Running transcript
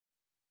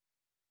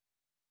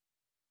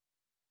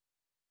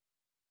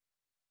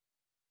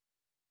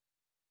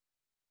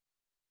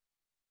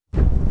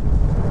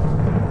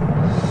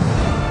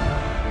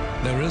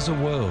There's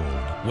a world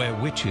where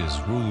witches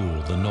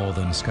rule the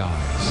northern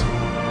skies,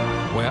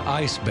 where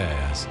ice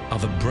bears are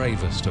the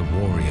bravest of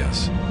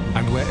warriors,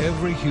 and where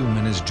every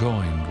human is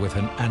joined with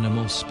an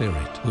animal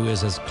spirit who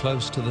is as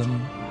close to them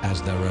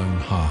as their own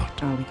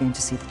heart. Are we going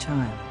to see the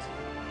child?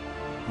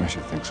 I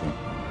should think so.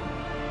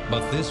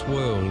 But this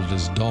world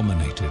is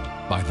dominated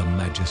by the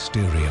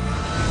Magisterium,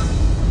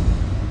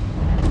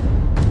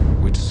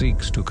 which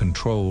seeks to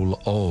control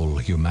all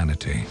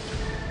humanity,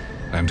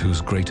 and whose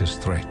greatest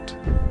threat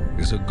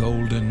is a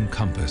golden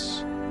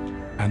compass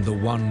and the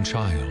one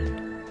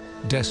child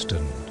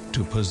destined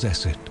to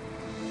possess it.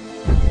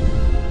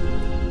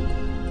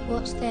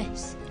 What's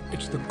this?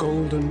 It's the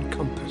golden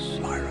compass,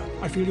 Lyra.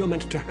 I feel you're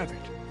meant to have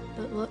it.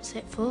 But what's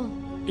it for?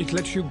 It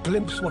lets you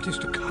glimpse what is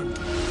to come.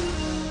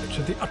 It's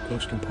of the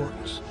utmost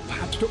importance,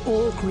 perhaps to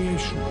all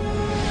creation.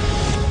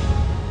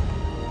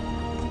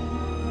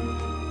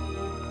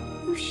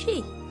 Who's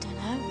she?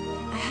 Dunno.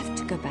 I have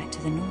to go back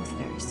to the north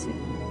very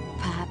soon.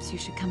 Perhaps you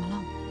should come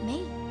along.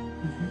 Me?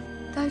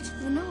 Go to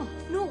the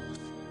north. North?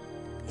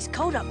 It's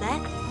cold up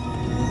there.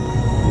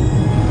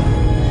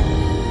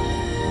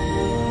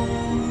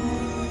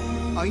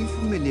 Are you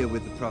familiar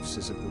with the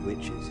prophecies of the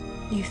witches?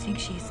 You think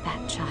she's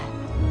that child?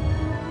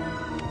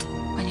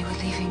 When you were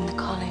leaving the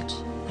college,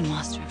 the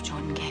Master of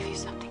Jordan gave you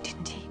something,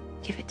 didn't he?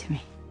 Give it to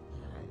me.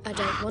 I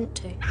don't want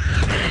to.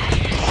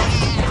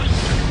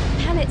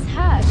 And it's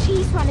her.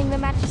 She's running the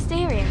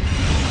Magisterium.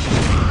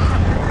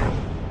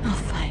 I'll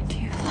find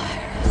you,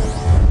 Lyra.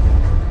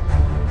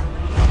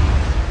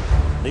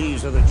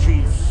 These are the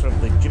chiefs of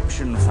the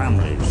Egyptian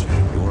families.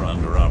 You're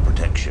under our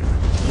protection.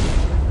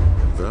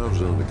 If I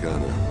was on the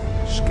kind of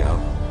scout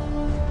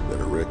that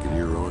I reckon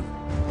you're on,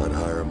 I'd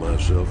hire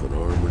myself an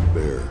armored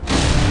bear.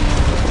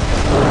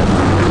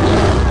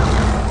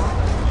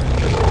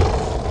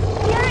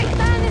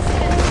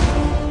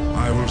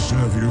 I will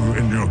serve you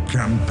in your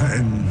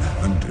campaign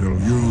until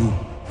you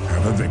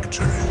have a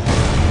victory.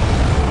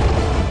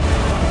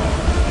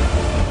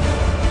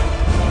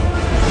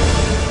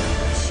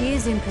 She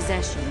is in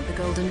possession of the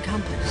golden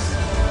compass.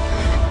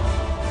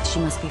 She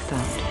must be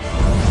found.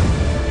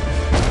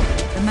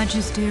 The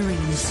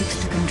Magisterium seeks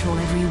to control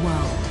every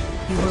world.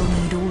 You will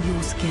need all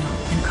your skill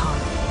and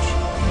courage.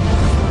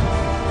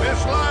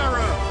 Miss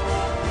Lyra,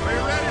 are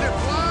you ready to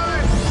fly?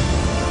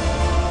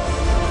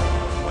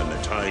 When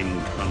the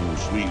time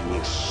comes, we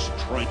will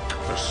strike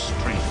the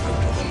strength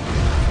out of them.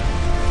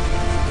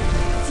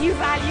 If you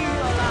value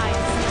your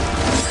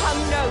lives, come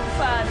no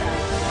further.